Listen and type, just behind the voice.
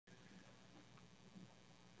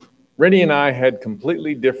Rennie and I had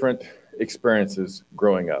completely different experiences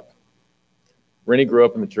growing up. Rennie grew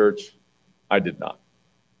up in the church. I did not.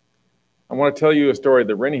 I want to tell you a story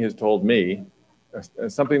that Rennie has told me,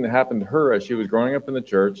 something that happened to her as she was growing up in the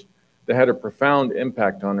church that had a profound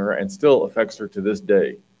impact on her and still affects her to this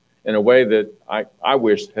day in a way that I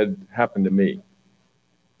wish had happened to me.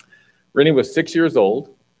 Rennie was 6 years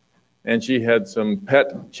old, and she had some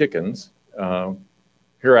pet chickens,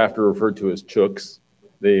 hereafter referred to as chooks,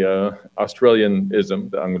 the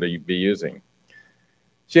Australianism that I'm going to be using.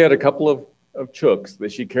 She had a couple of chooks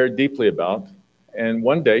that she cared deeply about, and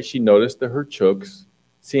one day she noticed that her chooks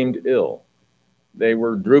seemed ill. They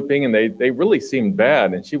were drooping, and they really seemed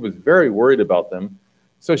bad, and she was very worried about them,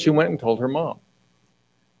 so she went and told her mom.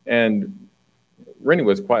 And Rennie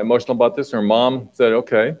was quite emotional about this, and her mom said,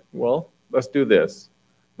 okay, well, let's do this.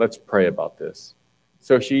 Let's pray about this.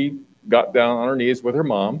 So she got down on her knees with her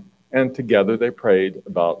mom, and together they prayed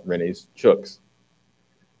about Rennie's chooks.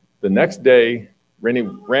 The next day, Rennie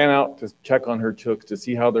ran out to check on her chooks to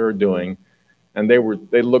see how they were doing, and they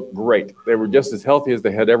looked great. They were just as healthy as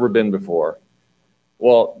they had ever been before.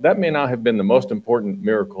 Well, that may not have been the most important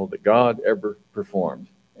miracle that God ever performed.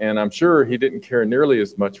 And I'm sure he didn't care nearly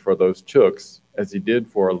as much for those chooks as he did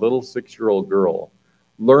for a little 6-year-old girl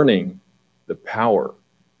learning the power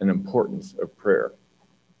and importance of prayer.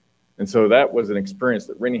 And so that was an experience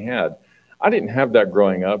that Rennie had. I didn't have that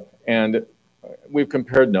growing up, and we've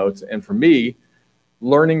compared notes. And for me,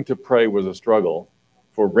 learning to pray was a struggle.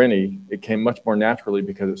 For Rennie, it came much more naturally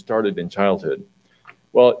because it started in childhood.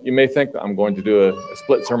 Well, you may think that I'm going to do a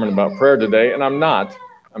split sermon about prayer today, and I'm not.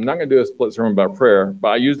 I'm not going to do a split sermon about prayer, but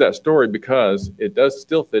I use that story because it does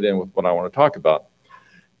still fit in with what I want to talk about.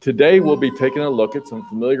 Today, we'll be taking a look at some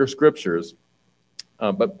familiar scriptures,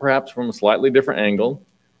 but perhaps from a slightly different angle.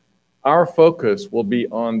 Our focus will be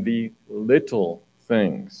on the little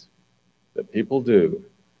things that people do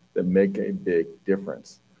that make a big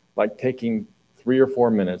difference, like taking 3 or 4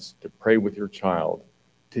 minutes to pray with your child,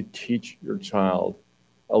 to teach your child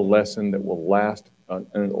a lesson that will last a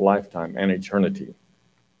lifetime and eternity.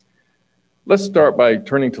 Let's start by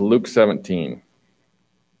turning to Luke 17.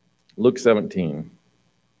 Luke 17.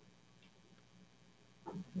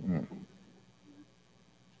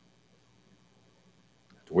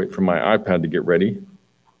 Wait for my iPad to get ready.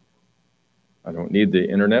 I don't need the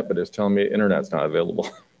internet, but it's telling me internet's not available.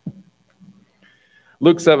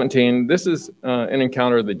 Luke 17, this is an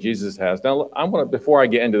encounter that Jesus has. Now, before I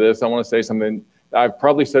get into this, I want to say something I've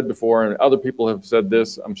probably said before, and other people have said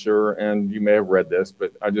this, I'm sure, and you may have read this,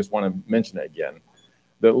 but I just want to mention it again.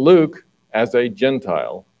 That Luke, as a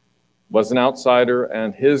Gentile, was an outsider,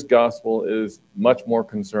 and his gospel is much more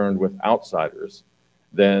concerned with outsiders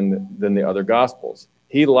than the other gospels.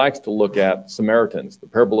 He likes to look at Samaritans. The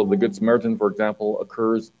parable of the Good Samaritan, for example,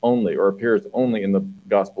 appears only in the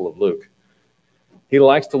Gospel of Luke. He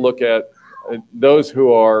likes to look at those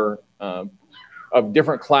who are of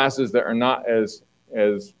different classes that are not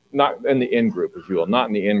not in the in group, if you will, not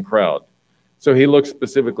in the in crowd. So he looks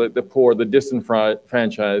specifically at the poor, the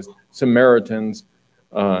disenfranchised, Samaritans,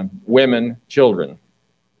 women, children.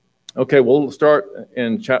 Okay, we'll start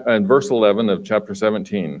in verse 11 of chapter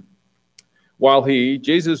 17. While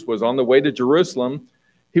Jesus was on the way to Jerusalem,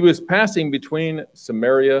 he was passing between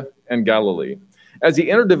Samaria and Galilee. As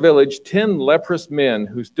he entered the village, 10 leprous men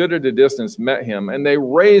who stood at a distance met him, and they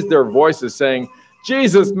raised their voices, saying,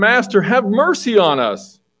 Jesus, Master, have mercy on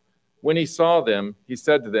us. When he saw them, he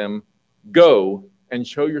said to them, Go and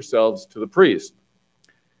show yourselves to the priest.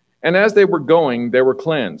 And as they were going, they were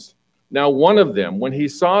cleansed. Now one of them, when he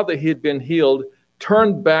saw that he had been healed,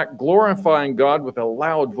 turned back, glorifying God with a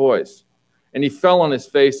loud voice. And he fell on his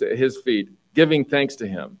face at his feet, giving thanks to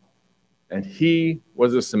him. And he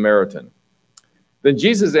was a Samaritan. Then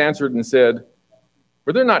Jesus answered and said,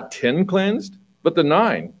 Were there not 10 cleansed, but the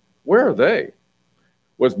 9? Where are they?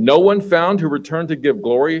 Was no one found who returned to give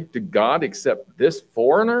glory to God except this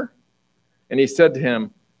foreigner? And he said to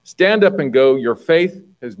him, Stand up and go, your faith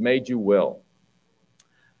has made you well.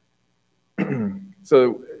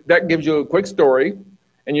 So that gives you a quick story.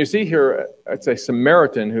 And you see here, it's a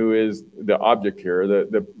Samaritan who is the object here,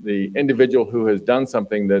 the individual who has done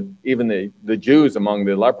something that even the Jews among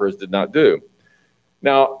the lepers did not do.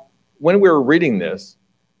 Now, when we were reading this,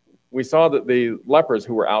 we saw that the lepers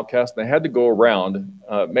who were outcast, they had to go around.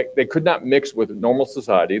 They could not mix with normal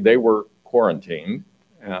society. They were quarantined.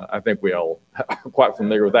 I think we all are quite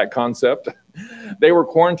familiar with that concept. They were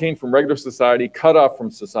quarantined from regular society, cut off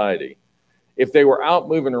from society. If they were out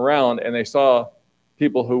moving around and they saw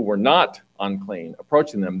people who were not unclean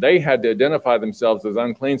approaching them, they had to identify themselves as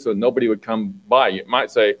unclean so nobody would come by. You might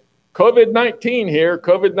say, COVID-19 here,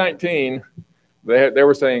 COVID-19. They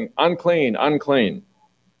were saying, unclean, unclean.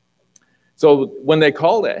 So when they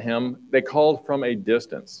called at him, they called from a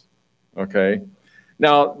distance, okay?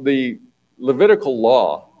 Now, the Levitical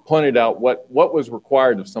law pointed out what was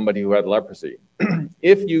required of somebody who had leprosy.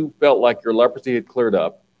 If you felt like your leprosy had cleared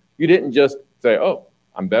up, you didn't just say, oh,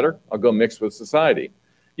 I'm better, I'll go mix with society.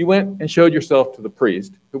 You went and showed yourself to the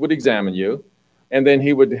priest who would examine you, and then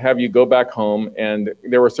he would have you go back home, and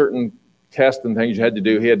there were certain tests and things you had to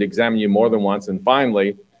do. He had to examine you more than once, and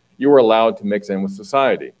finally, you were allowed to mix in with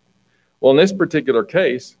society. Well, in this particular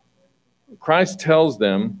case, Christ tells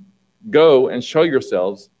them, go and show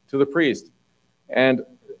yourselves to the priest. And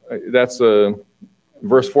that's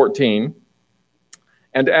verse 14.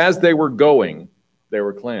 And as they were going, they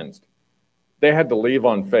were cleansed. They had to leave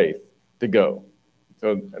on faith to go.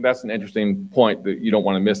 So that's an interesting point that you don't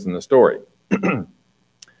want to miss in the story.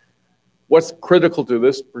 What's critical to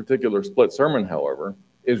this particular split sermon, however,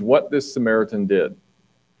 is what this Samaritan did.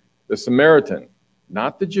 The Samaritan,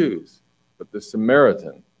 not the Jews, but the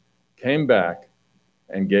Samaritan came back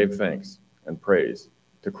and gave thanks and praise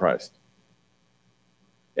to Christ.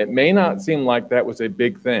 It may not seem like that was a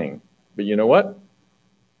big thing, but you know what?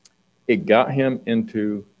 It got him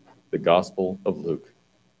into the Gospel of Luke.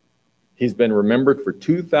 He's been remembered for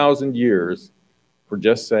 2,000 years for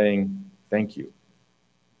just saying thank you.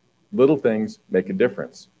 Little things make a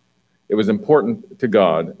difference. It was important to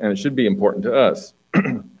God, and it should be important to us.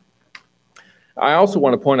 I also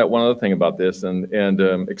want to point out one other thing about this, and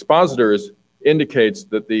Expositors indicates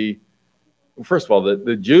that first of all,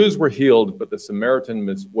 the Jews were healed, but the Samaritan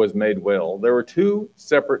was made well. There were two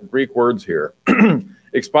separate Greek words here.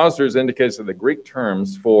 Expositors indicates that the Greek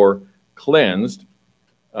terms for cleansed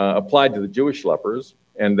applied to the Jewish lepers,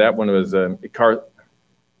 and that one was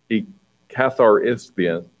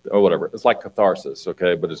katharisthia, or whatever. It's like catharsis,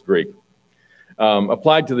 okay, but it's Greek.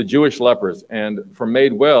 Applied to the Jewish lepers, and for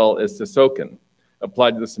made well is sisokin,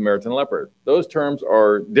 applied to the Samaritan leper. Those terms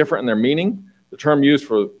are different in their meaning. The term used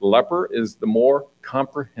for leper is the more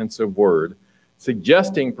comprehensive word,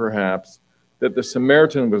 suggesting perhaps that the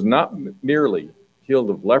Samaritan was not merely healed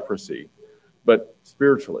of leprosy, but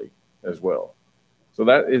spiritually as well. So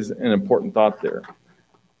that is an important thought there.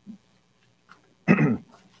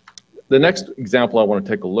 The next example I want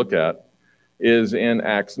to take a look at is in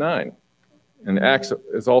Acts 9. And Acts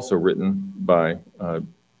is also written by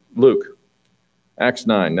Luke. Acts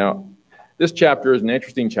 9. Now, this chapter is an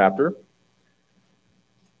interesting chapter.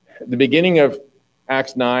 The beginning of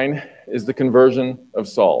Acts 9 is the conversion of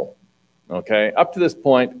Saul. Okay, up to this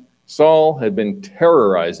point, Saul had been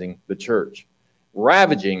terrorizing the church.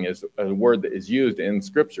 Ravaging is a word that is used in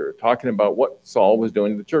Scripture, talking about what Saul was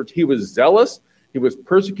doing to the church. He was zealous. He was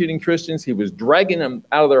persecuting Christians. He was dragging them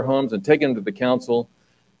out of their homes and taking them to the council.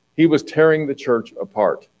 He was tearing the church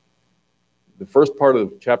apart. The first part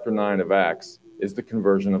of chapter 9 of Acts is the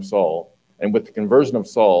conversion of Saul. And with the conversion of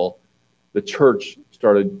Saul, the church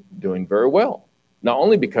started doing very well. Not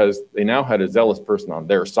only because they now had a zealous person on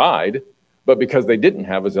their side, but because they didn't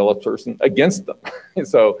have a zealous person against them.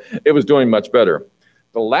 So it was doing much better.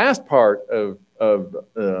 The last part of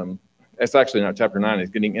it's actually not chapter 9,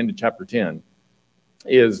 it's getting into chapter 10,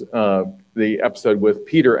 is the episode with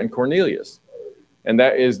Peter and Cornelius. And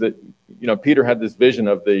that is that, you know, Peter had this vision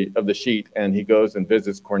of the sheet, and he goes and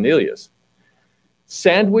visits Cornelius.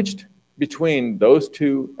 Sandwiched between those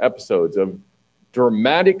two episodes of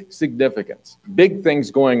dramatic significance, big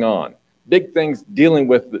things going on, big things dealing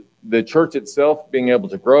with the church itself being able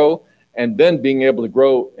to grow, and then being able to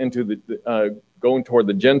grow into going toward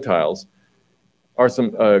the Gentiles, are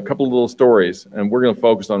a couple of little stories, and we're going to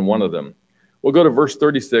focus on one of them. We'll go to verse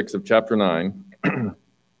 36 of chapter 9.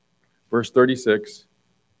 Verse 36.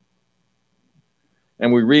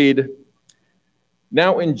 And we read,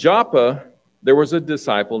 "Now in Joppa there was a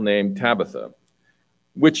disciple named Tabitha,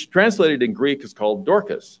 which translated in Greek is called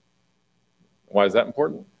Dorcas." Why is that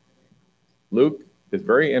important? Luke is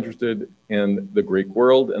very interested in the Greek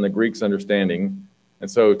world and the Greeks' understanding.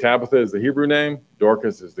 And so Tabitha is the Hebrew name,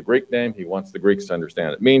 Dorcas is the Greek name. He wants the Greeks to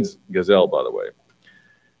understand it. It means gazelle, by the way.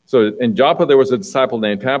 So in Joppa, there was a disciple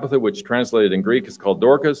named Tabitha, which translated in Greek is called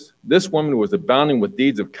Dorcas. This woman was abounding with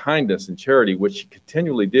deeds of kindness and charity, which she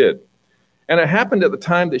continually did. And it happened at the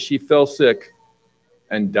time that she fell sick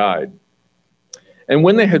and died. And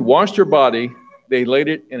when they had washed her body, they laid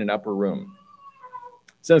it in an upper room.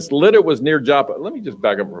 Since Lydda was near Joppa, let me just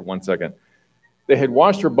back up for 1 second. They had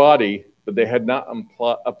washed her body, but they had not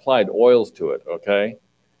applied oils to it, okay?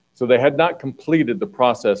 So they had not completed the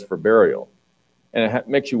process for burial. And it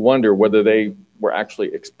makes you wonder whether they were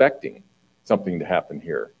actually expecting something to happen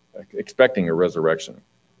here, expecting a resurrection.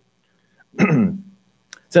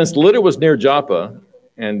 Since Lydda was near Joppa,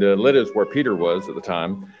 and Lydda is where Peter was at the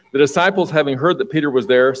time, the disciples, having heard that Peter was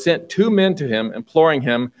there, sent 2 men to him, imploring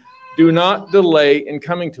him, "Do not delay in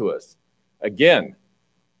coming to us." Again,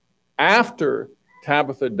 after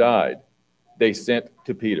Tabitha died, they sent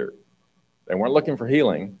to Peter. They weren't looking for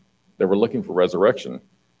healing. They were looking for resurrection,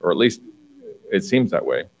 or at least it seems that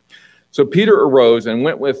way. So Peter arose and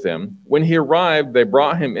went with them. When he arrived, they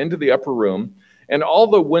brought him into the upper room, and all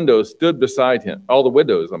the widows stood beside him,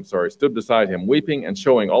 weeping and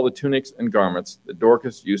showing all the tunics and garments that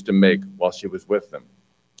Dorcas used to make while she was with them.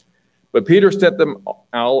 But Peter set them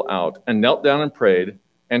all out and knelt down and prayed,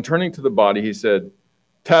 and turning to the body, he said,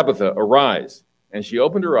 "Tabitha, arise." And she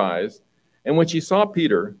opened her eyes, and when she saw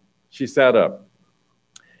Peter, she sat up.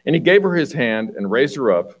 And he gave her his hand and raised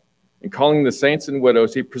her up, and calling the saints and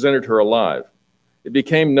widows, he presented her alive. It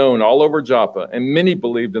became known all over Joppa, and many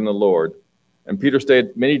believed in the Lord. And Peter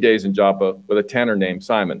stayed many days in Joppa with a tanner named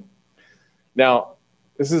Simon. Now,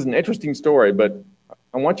 this is an interesting story, but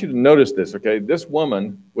I want you to notice this, okay? This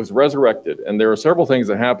woman was resurrected, and there are several things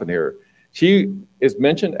that happen here. She is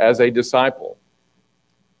mentioned as a disciple.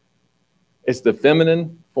 It's the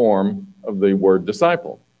feminine form of the word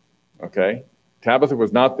disciple, okay? Tabitha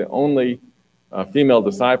was not the only female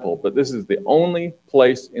disciple, but this is the only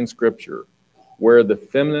place in Scripture where the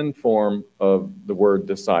feminine form of the word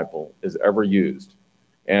disciple is ever used.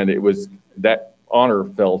 And it was that honor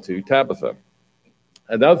fell to Tabitha.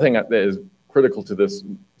 Another thing that is critical to this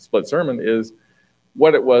split sermon is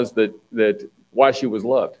what it was why she was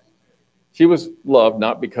loved. She was loved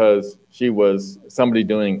not because she was somebody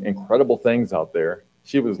doing incredible things out there.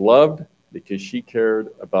 She was loved because she cared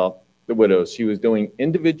about the widows. She was doing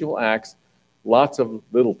individual acts, lots of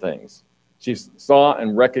little things. She saw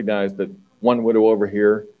and recognized that one widow over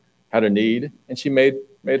here had a need, and she made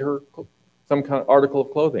her some kind of article of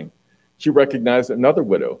clothing. She recognized another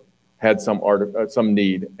widow had some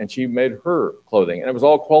need, and she made her clothing, and it was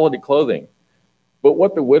all quality clothing. But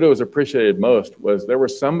what the widows appreciated most was there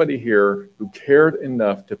was somebody here who cared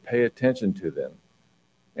enough to pay attention to them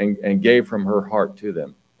and gave from her heart to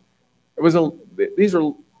them. These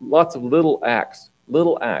are lots of little acts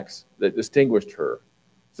that distinguished her,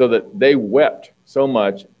 so that they wept so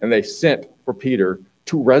much and they sent for Peter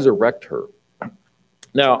to resurrect her.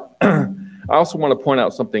 Now, I also want to point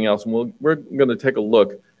out something else, and we're going to take a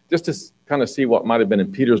look just to kind of see what might have been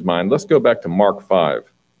in Peter's mind. Let's go back to Mark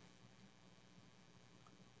 5.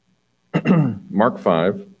 Mark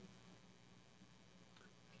 5,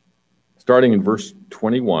 starting in verse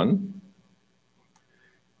 21.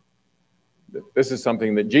 This is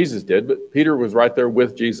something that Jesus did, but Peter was right there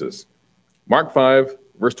with Jesus. Mark 5,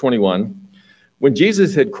 verse 21. When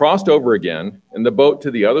Jesus had crossed over again in the boat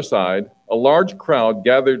to the other side, a large crowd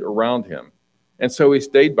gathered around him, and so he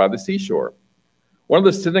stayed by the seashore. One of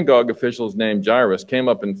the synagogue officials named Jairus came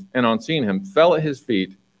up and on seeing him, fell at his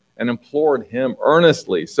feet and implored him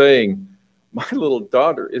earnestly, saying, "My little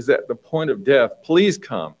daughter is at the point of death. Please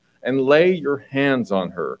come and lay your hands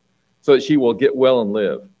on her so that she will get well and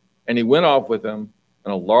live." And he went off with him,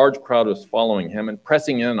 and a large crowd was following him and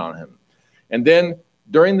pressing in on him. And then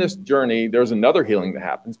during this journey, there's another healing that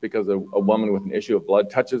happens because a woman with an issue of blood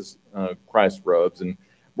touches Christ's robes. And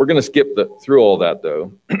we're going to skip through all that,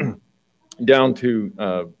 though, down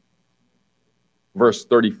to verse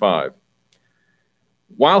 35.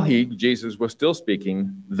 While he, Jesus, was still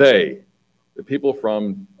speaking, the people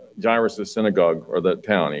from Jairus' synagogue, or the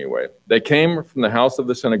town anyway, they came from the house of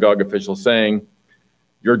the synagogue official saying,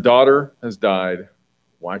 "Your daughter has died.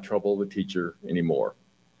 Why trouble the teacher anymore?"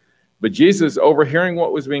 But Jesus, overhearing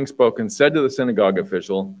what was being spoken, said to the synagogue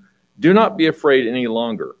official, "Do not be afraid any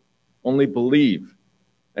longer, only believe."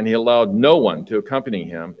 And he allowed no one to accompany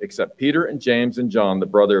him except Peter and James and John, the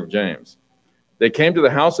brother of James. They came to the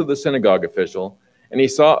house of the synagogue official, and he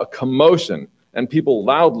saw a commotion and people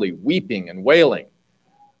loudly weeping and wailing.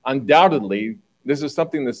 Undoubtedly, this is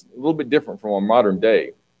something that's a little bit different from our modern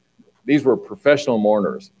day. These were professional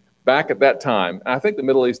mourners. Back at that time, and I think the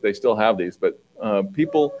Middle East, they still have these, but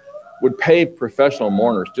people would pay professional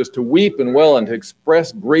mourners just to weep and wail and to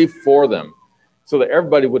express grief for them so that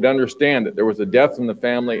everybody would understand that there was a death in the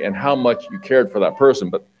family and how much you cared for that person.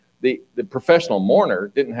 But the professional mourner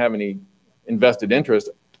didn't have any invested interest.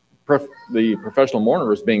 The professional mourner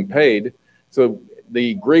was being paid, so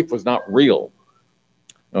the grief was not real.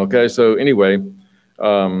 Okay, so anyway,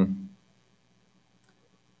 and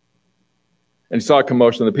he saw a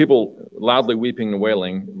commotion, the people loudly weeping and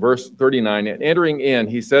wailing. Verse 39, and entering in,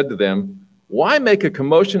 he said to them, "Why make a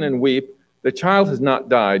commotion and weep? The child has not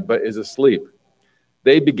died, but is asleep."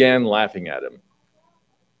 They began laughing at him.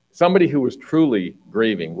 Somebody who was truly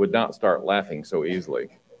grieving would not start laughing so easily.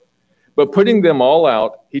 But putting them all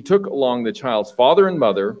out, he took along the child's father and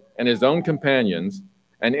mother and his own companions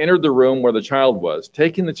and entered the room where the child was.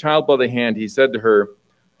 Taking the child by the hand, he said to her,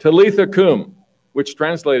 Talitha cum, which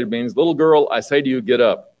translated means, little girl, I say to you, get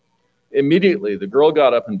up. Immediately, the girl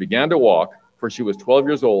got up and began to walk, for she was 12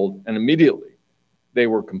 years old, and immediately they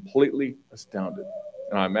were completely astounded.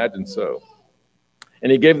 And I imagine so.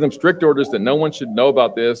 And he gave them strict orders that no one should know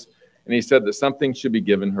about this, and he said that something should be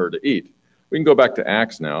given her to eat. We can go back to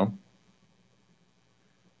Acts now.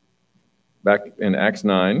 Back in Acts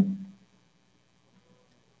 9.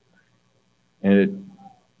 And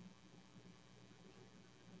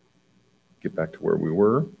get back to where we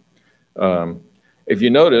were. If you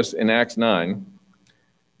notice in Acts 9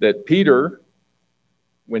 that Peter,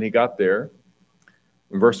 when he got there,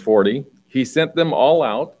 in verse 40, he sent them all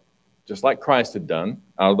out, just like Christ had done,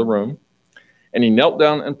 out of the room. And he knelt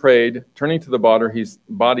down and prayed. Turning to the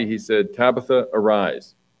body, he said, Tabitha,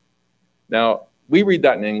 arise. Now, we read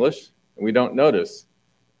that in English, and we don't notice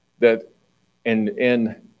that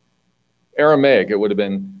in Aramaic, it would have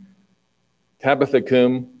been Tabitha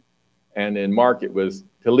cum, and in Mark, it was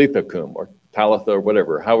Talitha cum, or Talitha, or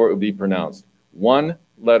whatever, however it would be pronounced. One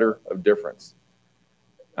letter of difference.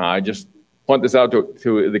 I just point this out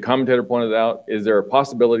to the commentator pointed out, is there a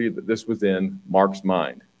possibility that this was in Mark's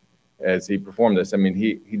mind as he performed this? I mean,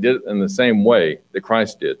 he did it in the same way that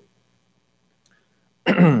Christ did.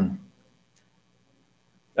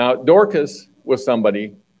 Now, Dorcas was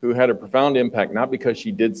somebody who had a profound impact, not because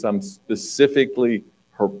she did some specifically,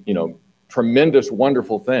 tremendous,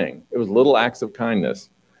 wonderful thing. It was little acts of kindness.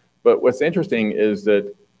 But what's interesting is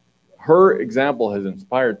that her example has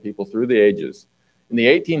inspired people through the ages. In the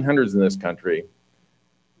 1800s in this country,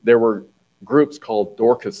 there were groups called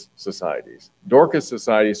Dorcas societies. Dorcas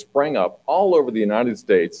societies sprang up all over the United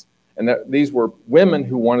States, and these were women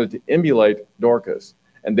who wanted to emulate Dorcas,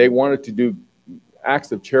 and they wanted to do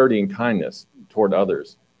acts of charity and kindness toward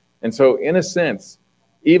others. And so, in a sense,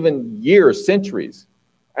 even years, centuries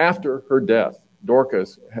after her death,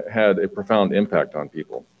 Dorcas had a profound impact on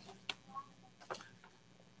people.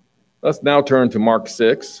 Let's now turn to Mark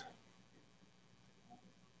 6.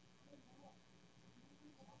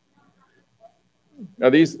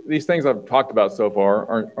 Now, these things I've talked about so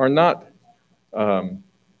far are not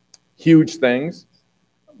huge things.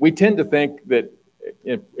 We tend to think that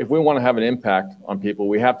if we want to have an impact on people,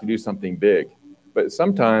 we have to do something big. But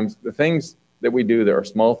sometimes the things that we do that are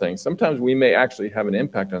small things, sometimes we may actually have an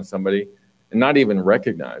impact on somebody and not even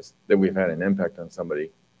recognize that we've had an impact on somebody.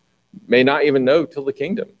 May not even know till the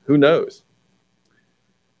kingdom. Who knows?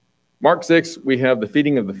 Mark 6, we have the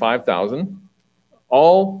feeding of the 5,000.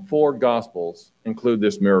 All four Gospels include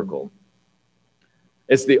this miracle.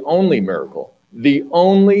 It's the only miracle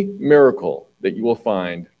that you will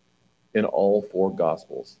find in all four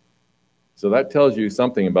Gospels. So that tells you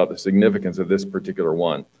something about the significance of this particular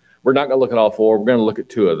one. We're not going to look at all four. We're going to look at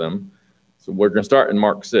two of them. So we're going to start in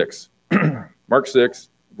Mark 6. Mark 6,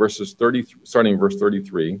 starting in verse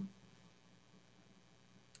 33.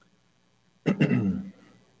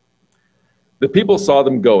 The people saw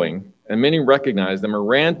them going, and many recognized them and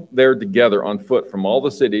ran there together on foot from all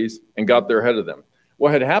the cities and got there ahead of them.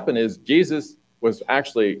 What had happened is Jesus was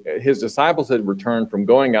actually, his disciples had returned from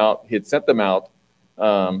going out. He had sent them out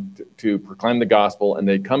to proclaim the gospel, and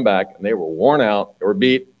they'd come back, and they were worn out, they were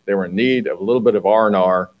beat, they were in need of a little bit of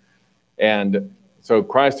R&R. And so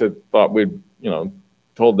Christ had thought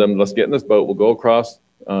told them, let's get in this boat, we'll go across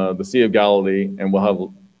the Sea of Galilee, and we'll have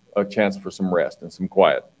a chance for some rest and some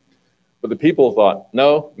quiet. But the people thought,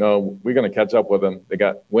 no, we're going to catch up with them. They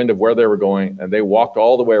got wind of where they were going, and they walked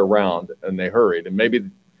all the way around, and they hurried. And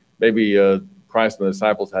maybe Christ and the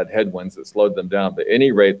disciples had headwinds that slowed them down. But at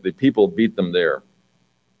any rate, the people beat them there.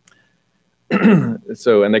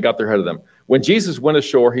 And they got there ahead of them. When Jesus went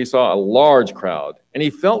ashore, he saw a large crowd, and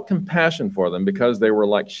he felt compassion for them because they were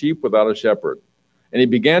like sheep without a shepherd. And he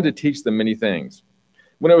began to teach them many things.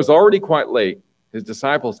 When it was already quite late, his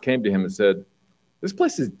disciples came to him and said, this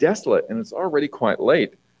place is desolate, and it's already quite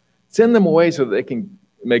late. Send them away so that they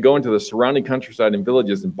may go into the surrounding countryside and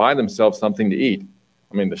villages and buy themselves something to eat.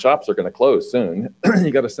 I mean, the shops are going to close soon.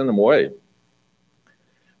 You got to send them away.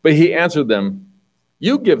 But he answered them,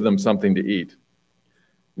 you give them something to eat.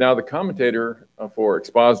 Now, the commentator for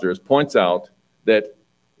expositors points out that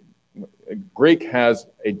Greek has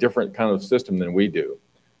a different kind of system than we do.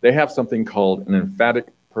 They have something called an emphatic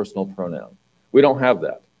personal pronoun. We don't have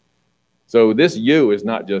that. So this you is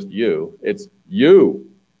not just you, it's you.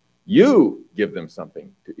 You give them something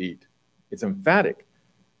to eat. It's emphatic.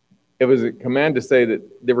 it was a command to say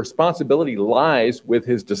that the responsibility lies with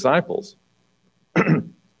his disciples.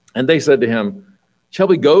 And they said to him, shall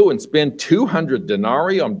we go and spend 200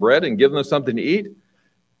 denarii on bread and give them something to eat?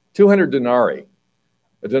 200 denarii.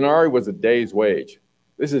 A denarii was a day's wage.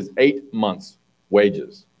 This is 8 months'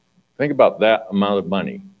 wages. Think about that amount of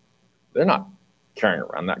money. They're not carrying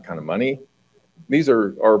around that kind of money. These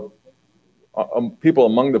are people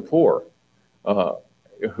among the poor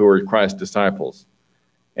who are Christ's disciples.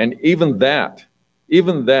 And even that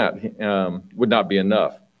would not be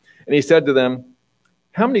enough. And he said to them,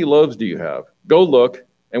 how many loaves do you have? Go look.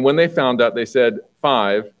 And when they found out, they said,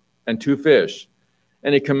 5 and 2 fish.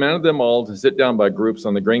 And he commanded them all to sit down by groups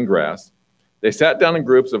on the green grass. They sat down in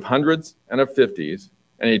groups of hundreds and of 50s.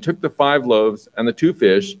 And he took the 5 loaves and the 2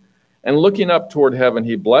 fish, and looking up toward heaven,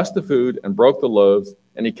 he blessed the food and broke the loaves,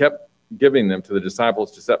 and he kept giving them to the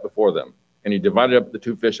disciples to set before them. And he divided up the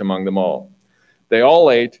 2 fish among them all. They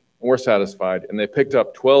all ate and were satisfied, and they picked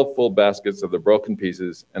up 12 full baskets of the broken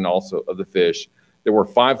pieces and also of the fish. There were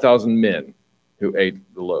 5,000 men who ate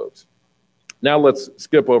the loaves. Now let's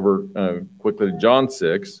skip over quickly to John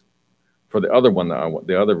 6 for the other one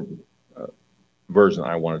the other version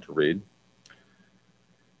I wanted to read.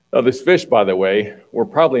 Now, this fish, by the way, were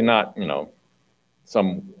probably not,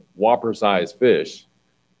 some whopper-sized fish.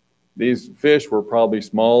 These fish were probably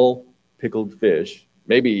small pickled fish,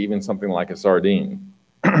 maybe even something like a sardine.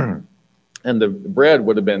 And the bread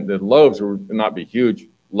would have been, the loaves would not be huge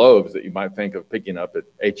loaves that you might think of picking up at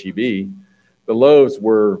H-E-B. The loaves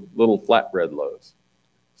were little flatbread loaves.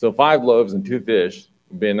 So 5 loaves and 2 fish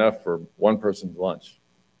would be enough for one person's lunch,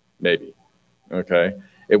 maybe, okay?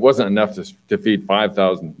 It wasn't enough to feed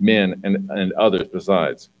 5,000 men and others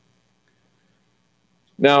besides.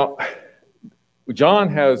 Now, John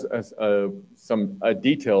has a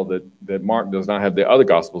detail that Mark does not have, the other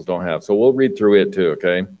Gospels don't have. So we'll read through it too,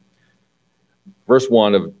 okay? Verse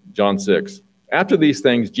 1 of John 6. After these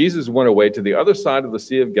things, Jesus went away to the other side of the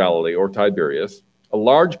Sea of Galilee, or Tiberias. A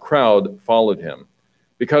large crowd followed him,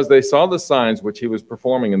 because they saw the signs which he was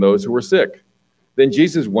performing in those who were sick. Then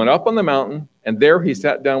Jesus went up on the mountain, and there he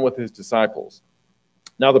sat down with his disciples.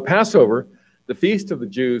 Now the Passover, the feast of the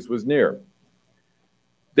Jews, was near.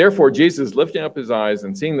 Therefore Jesus, lifting up his eyes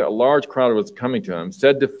and seeing that a large crowd was coming to him,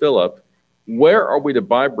 said to Philip, where are we to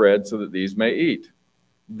buy bread so that these may eat?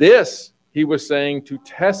 This he was saying to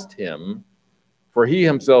test him, for he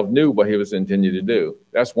himself knew what he was intending to do.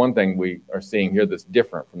 That's one thing we are seeing here that's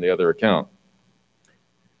different from the other account.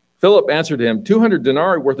 Philip answered him, 200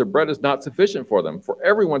 denarii worth of bread is not sufficient for them, for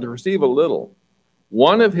everyone to receive a little.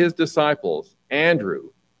 One of his disciples,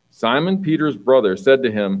 Andrew, Simon Peter's brother, said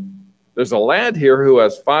to him, there's a lad here who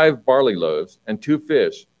has 5 barley loaves and 2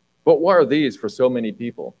 fish, but what are these for so many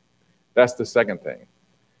people? That's the second thing.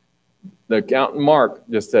 The account in Mark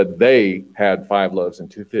just said they had 5 loaves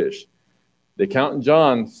and 2 fish. The account in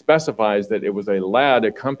John specifies that it was a lad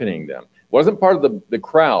accompanying them. It wasn't part of the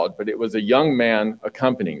crowd, but it was a young man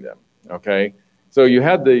accompanying them, okay? So you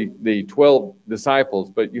had the 12 disciples,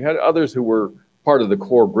 but you had others who were part of the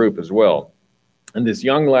core group as well. And this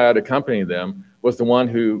young lad accompanying them was the one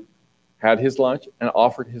who had his lunch and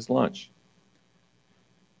offered his lunch.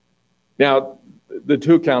 Now, the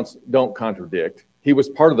two accounts don't contradict. He was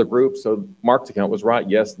part of the group, so Mark's account was right.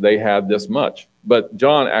 Yes, they had this much. But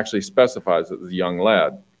John actually specifies that it was a young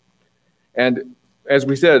lad. And as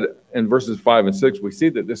we said in verses 5 and 6, we see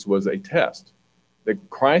that this was a test. That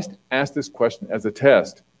Christ asked this question as a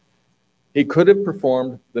test. He could have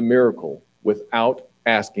performed the miracle without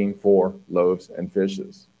asking for loaves and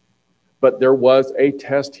fishes. But there was a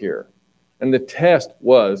test here. And the test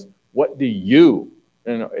was, what do you,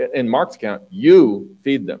 in Mark's account, you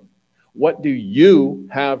feed them? What do you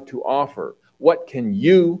have to offer? What can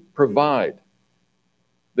you provide?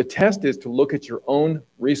 The test is to look at your own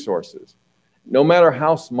resources, no matter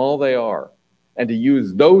how small they are, and to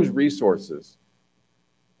use those resources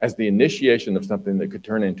as the initiation of something that could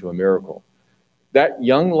turn into a miracle. That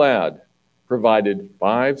young lad provided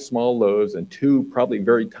 5 small loaves and 2 probably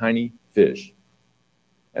very tiny fish.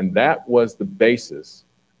 And that was the basis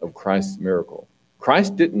of Christ's miracle.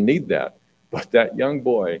 Christ didn't need that, but that young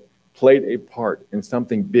boy played a part in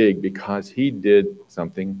something big because he did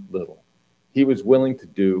something little. He was willing to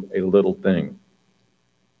do a little thing.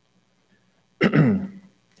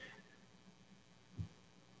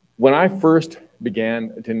 When I first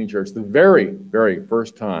began attending church, the very, very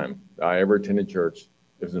first time I ever attended church,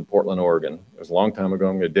 it was in Portland, Oregon. It was a long time ago.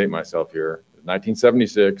 I'm going to date myself here. It was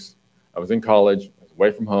 1976. I was in college. I was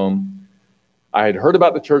away from home. I had heard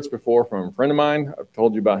about the church before from a friend of mine. I've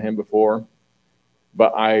told you about him before.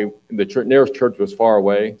 But the nearest church was far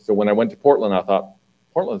away. So when I went to Portland, I thought,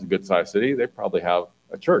 Portland's a good-sized city. They probably have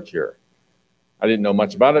a church here. I didn't know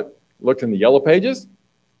much about it. Looked in the yellow pages,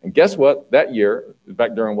 and guess what? That year,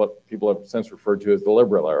 back during what people have since referred to as the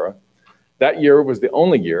liberal era, that year was the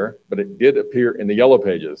only year, but it did appear in the yellow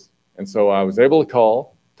pages. And so I was able to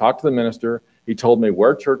call, talk to the minister. He told me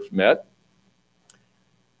where church met,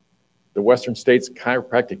 the Western States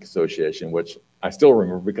Chiropractic Association, which I still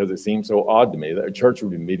remember because it seemed so odd to me that a church would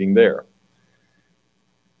be meeting there.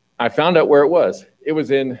 I found out where it was. It was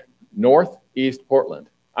in northeast Portland.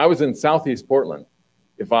 I was in southeast Portland.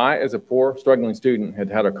 If I, as a poor, struggling student, had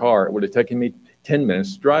had a car, it would have taken me 10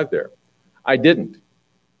 minutes to drive there. I didn't.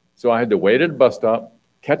 So I had to wait at a bus stop,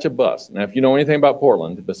 catch a bus. Now, if you know anything about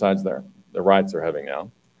Portland, besides the riots they're having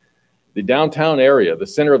now, the downtown area, the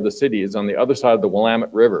center of the city, is on the other side of the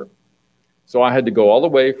Willamette River. So I had to go all the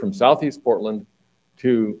way from southeast Portland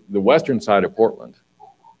to the western side of Portland,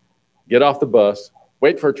 get off the bus,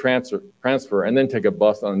 wait for a transfer, and then take a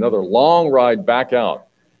bus on another long ride back out.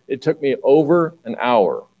 It took me over an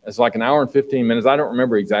hour. It's like an hour and 15 minutes. I don't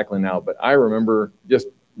remember exactly now, but I remember just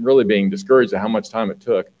really being discouraged at how much time it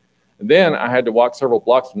took. And then I had to walk several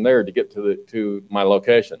blocks from there to get to my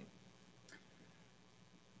location.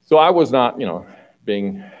 So I was not,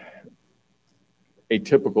 being a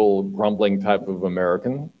typical grumbling type of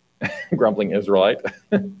American, grumbling Israelite.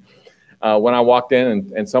 When I walked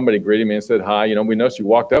in and somebody greeted me and said, "Hi, we noticed you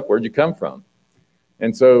walked up. Where'd you come from?"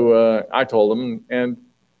 And so I told them, and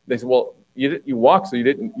they said, "Well, you walked, so you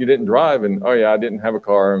didn't drive." And "Oh yeah, I didn't have a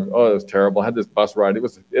car. And, oh, it was terrible. I had this bus ride. It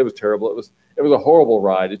was terrible. It was a horrible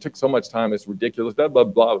ride. It took so much time. It's ridiculous. Blah blah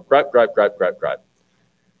blah. Gripe.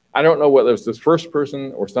 I don't know whether it was this first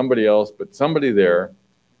person or somebody else, but somebody there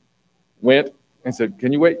went and said,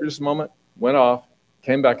 "Can you wait just a moment?" Went off,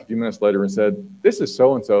 came back a few minutes later and said, "This is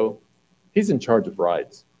so and so. He's in charge of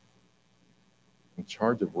rides." In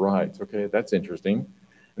charge of rides. Okay, that's interesting.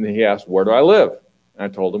 And then he asked, "Where do I live?" And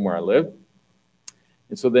I told him where I lived.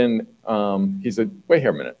 And so then he said, "Wait here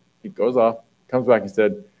a minute." He goes off, comes back and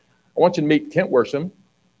said, "I want you to meet Kent Worsham.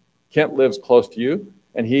 Kent lives close to you,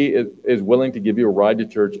 and he is willing to give you a ride to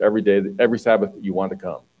church every day, every Sabbath that you want to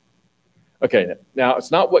come." Okay, now it's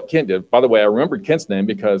not what Kent did. By the way, I remembered Kent's name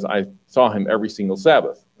because I saw him every single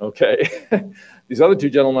Sabbath. Okay, these other two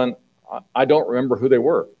gentlemen, I don't remember who they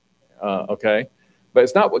were. Okay, but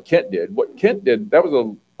it's not what Kent did. What Kent did, that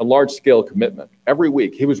was a large-scale commitment. Every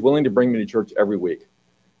week, he was willing to bring me to church every week.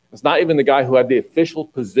 It's not even the guy who had the official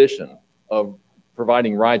position of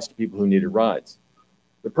providing rides to people who needed rides.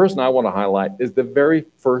 The person I want to highlight is the very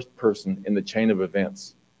first person in the chain of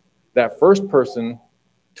events. That first person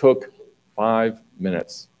took 5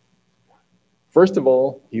 minutes. First of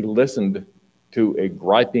all, he listened to a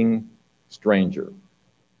griping stranger.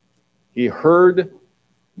 He heard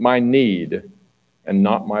my need and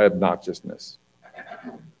not my obnoxiousness.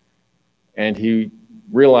 And he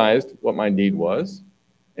realized what my need was,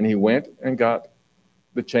 and he went and got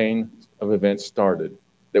the chain of events started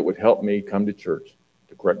that would help me come to church,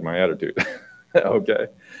 to correct my attitude. Okay.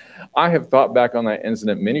 I have thought back on that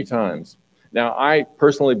incident many times. Now, I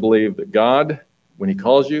personally believe that God, when he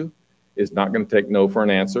calls you, is not going to take no for an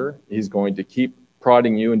answer. He's going to keep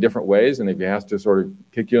prodding you in different ways, and if he has to sort of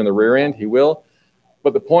kick you in the rear end, he will.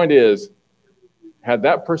 But the point is, had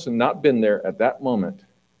that person not been there at that moment,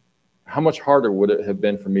 how much harder would it have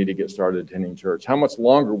been for me to get started attending church? How much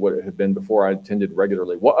longer would it have been before I attended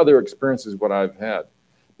regularly? What other experiences would I have had?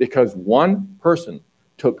 Because one person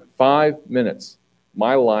took 5 minutes,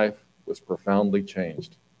 my life was profoundly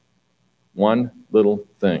changed. One little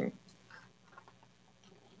thing.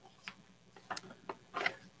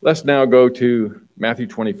 Let's now go to Matthew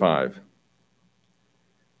 25.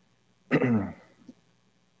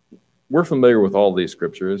 We're familiar with all these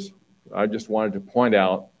scriptures. I just wanted to point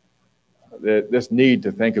out that this need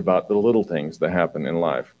to think about the little things that happen in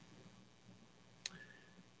life.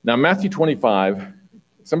 Now, Matthew 25,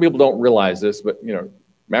 some people don't realize this, but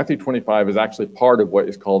Matthew 25 is actually part of what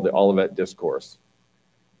is called the Olivet Discourse.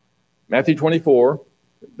 Matthew 24,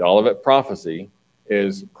 the Olivet Prophecy,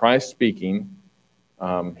 is Christ speaking.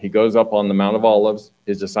 He goes up on the Mount of Olives.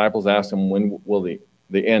 His disciples ask him, when will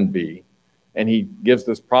the end be? And he gives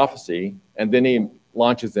this prophecy, and then he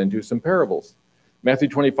launches into some parables. Matthew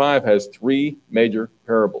 25 has 3 major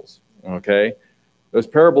parables, okay? Those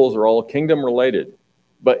parables are all kingdom related,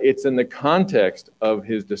 but it's in the context of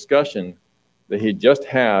his discussion that he just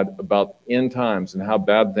had about end times and how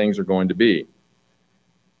bad things are going to be.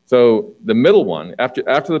 So the middle one, after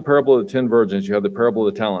the parable of the 10 virgins, you have the parable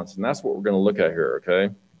of the talents, and that's what we're going to look at here,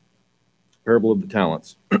 okay? Parable of the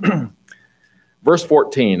talents. Verse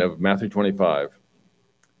 14 of Matthew 25.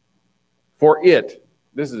 For it,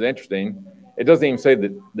 this is interesting, It doesn't even say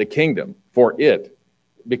the kingdom, for it,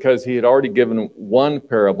 because he had already given one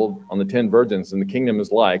parable on the 10 virgins, and the kingdom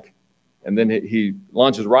is like, and then he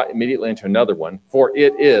launches right immediately into another one, for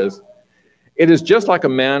it is just like a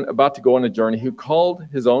man about to go on a journey who called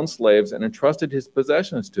his own slaves and entrusted his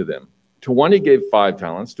possessions to them. To one he gave 5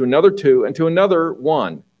 talents, to another 2, and to another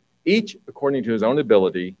 1, each according to his own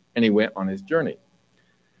ability, and he went on his journey.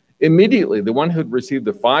 Immediately, the one who had received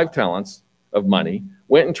the 5 talents of money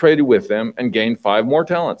went and traded with them and gained 5 more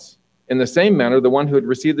talents. In the same manner, the one who had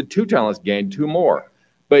received the 2 talents gained 2 more.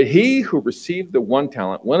 But he who received the 1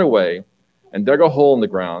 talent went away and dug a hole in the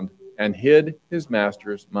ground and hid his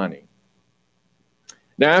master's money.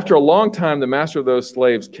 Now, after a long time, the master of those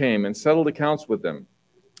slaves came and settled accounts with them.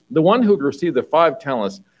 The one who had received the 5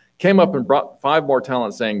 talents came up and brought 5 more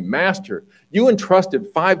talents, saying, Master, you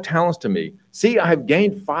entrusted 5 talents to me. See, I have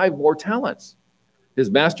gained 5 more talents. His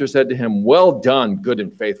master said to him, Well done, good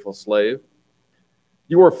and faithful slave.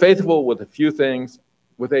 You were faithful with a few things,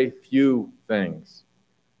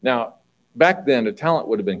 Now, back then, a talent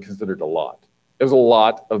would have been considered a lot. It was a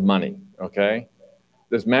lot of money, okay?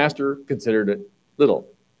 This master considered it a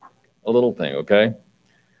little thing, okay?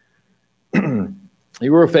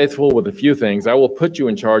 You were faithful with a few things. I will put you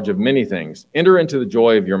in charge of many things. Enter into the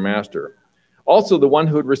joy of your master. Also, the one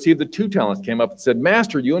who had received the 2 talents came up and said,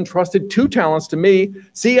 Master, you entrusted 2 talents to me.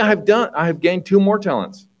 See, I have gained 2 more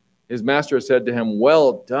talents. His master said to him,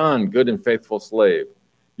 Well done, good and faithful slave.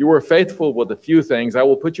 You were faithful with a few things. I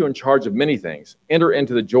will put you in charge of many things. Enter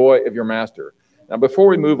into the joy of your master. Now, before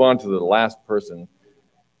we move on to the last person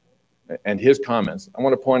and his comments, I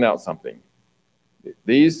want to point out something.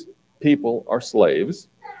 These people are slaves.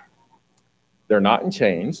 They're not in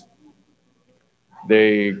chains.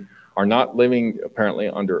 They are not living apparently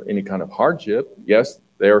under any kind of hardship. Yes,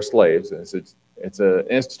 they are slaves. It's an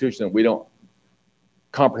institution that we don't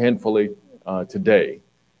comprehend fully today.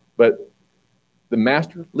 But the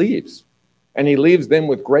master leaves, and he leaves them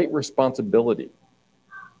with great responsibility.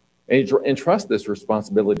 And he entrusts this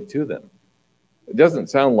responsibility to them. It doesn't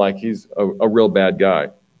sound like he's a real bad guy.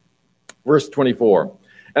 Verse 24,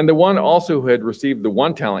 and the one also who had received the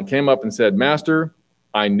 1 talent came up and said, Master,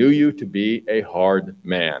 I knew you to be a hard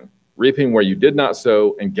man, reaping where you did not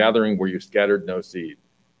sow and gathering where you scattered no seed.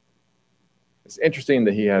 It's interesting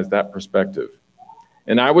that he has that perspective.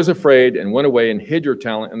 And I was afraid and went away and hid your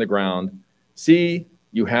talent in the ground. See,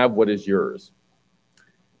 you have what is yours.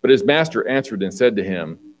 But his master answered and said to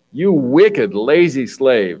him, You wicked, lazy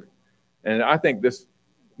slave. And I think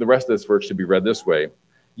the rest of this verse should be read this way.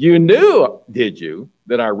 You knew, did you,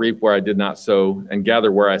 that I reap where I did not sow and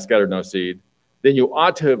gather where I scattered no seed? Then you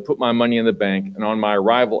ought to have put my money in the bank, and on my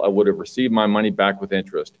arrival I would have received my money back with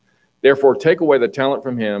interest. Therefore take away the talent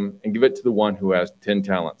from him and give it to the one who has 10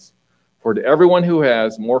 talents. For to everyone who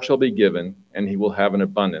has, more shall be given, and he will have an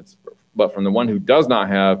abundance. But from the one who does not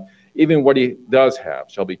have, even what he does have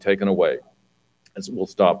shall be taken away. And so we'll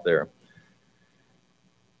stop there.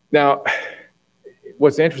 Now,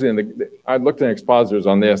 what's interesting, I looked at expositors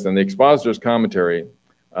on this, and the expositor's commentary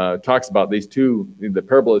talks about these two, the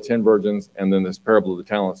parable of the 10 virgins and then this parable of the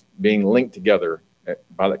talents being linked together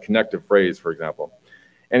by the connective phrase, for example.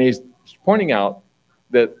 And he's pointing out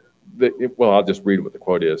that, I'll just read what the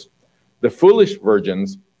quote is. The foolish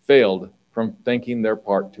virgins failed from thinking their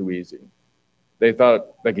part too easy. They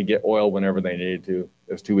thought they could get oil whenever they needed to.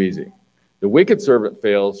 It was too easy. The wicked servant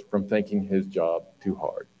fails from thinking his job too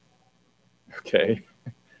hard. Okay?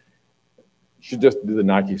 You should just do the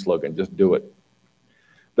Nike slogan, just do it.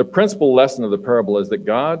 The principal lesson of the parable is that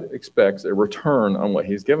God expects a return on what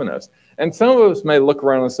he's given us. And some of us may look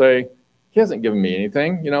around and say, he hasn't given me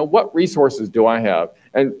anything. You know, what resources do I have?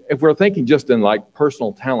 And if we're thinking just in like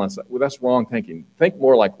personal talents, well, that's wrong thinking. Think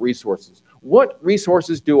more like resources. What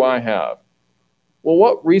resources do I have? Well,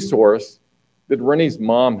 what resource did Rennie's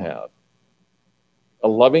mom have? A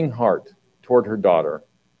loving heart toward her daughter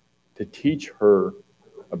to teach her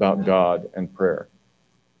about God and prayer.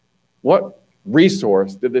 What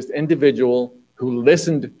resource did this individual who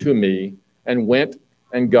listened to me and went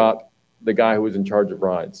and got the guy who was in charge of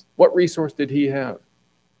rides, what resource did he have?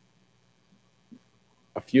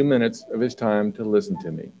 A few minutes of his time to listen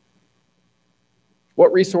to me.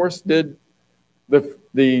 What resource did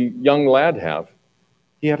the young lad have?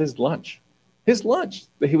 He had his lunch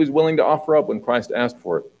that he was willing to offer up when Christ asked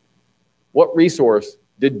for it. What resource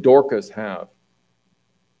did Dorcas have?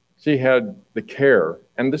 She had the care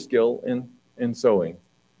and the skill in sewing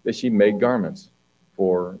that she made garments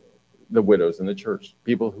for the widows in the church,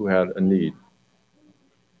 people who had a need.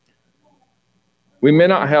 We may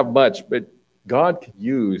not have much, but God can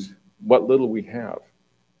use what little we have.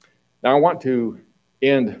 Now, I want to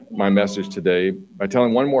end my message today by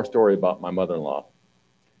telling one more story about my mother-in-law.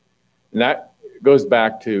 And that goes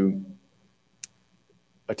back to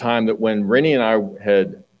a time that when Rennie and I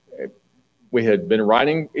had been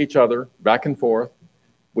writing each other back and forth.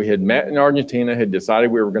 We had met in Argentina, had decided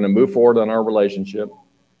we were going to move forward on our relationship.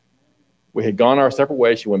 We had gone our separate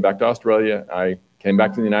ways. She went back to Australia. I came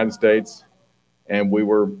back to the United States, and we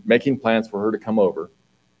were making plans for her to come over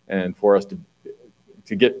and for us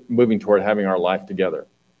to get moving toward having our life together.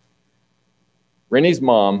 Rennie's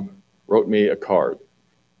mom wrote me a card.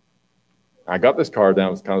 I got this card, and I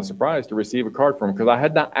was kind of surprised to receive a card from her because I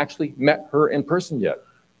had not actually met her in person yet.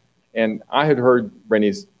 And I had heard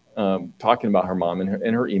Rennie's talking about her mom in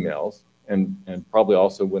her emails, and probably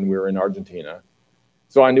also when we were in Argentina.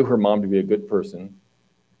 So I knew her mom to be a good person.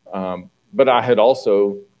 But I had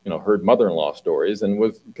also, heard mother-in-law stories and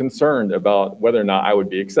was concerned about whether or not I would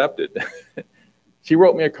be accepted. She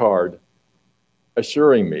wrote me a card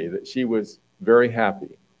assuring me that she was very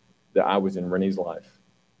happy that I was in Rennie's life.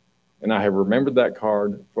 And I have remembered that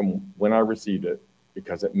card from when I received it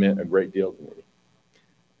because it meant a great deal to me.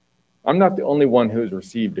 I'm not the only one who has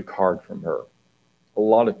received a card from her. A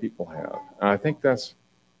lot of people have. And I think that's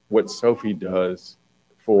what Sophie does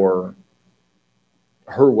for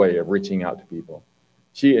her way of reaching out to people.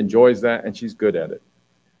 She enjoys that, and she's good at it.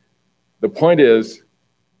 The point is,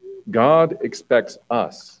 God expects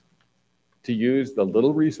us to use the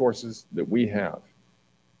little resources that we have.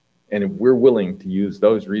 And if we're willing to use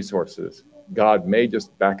those resources, God may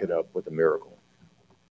just back it up with a miracle.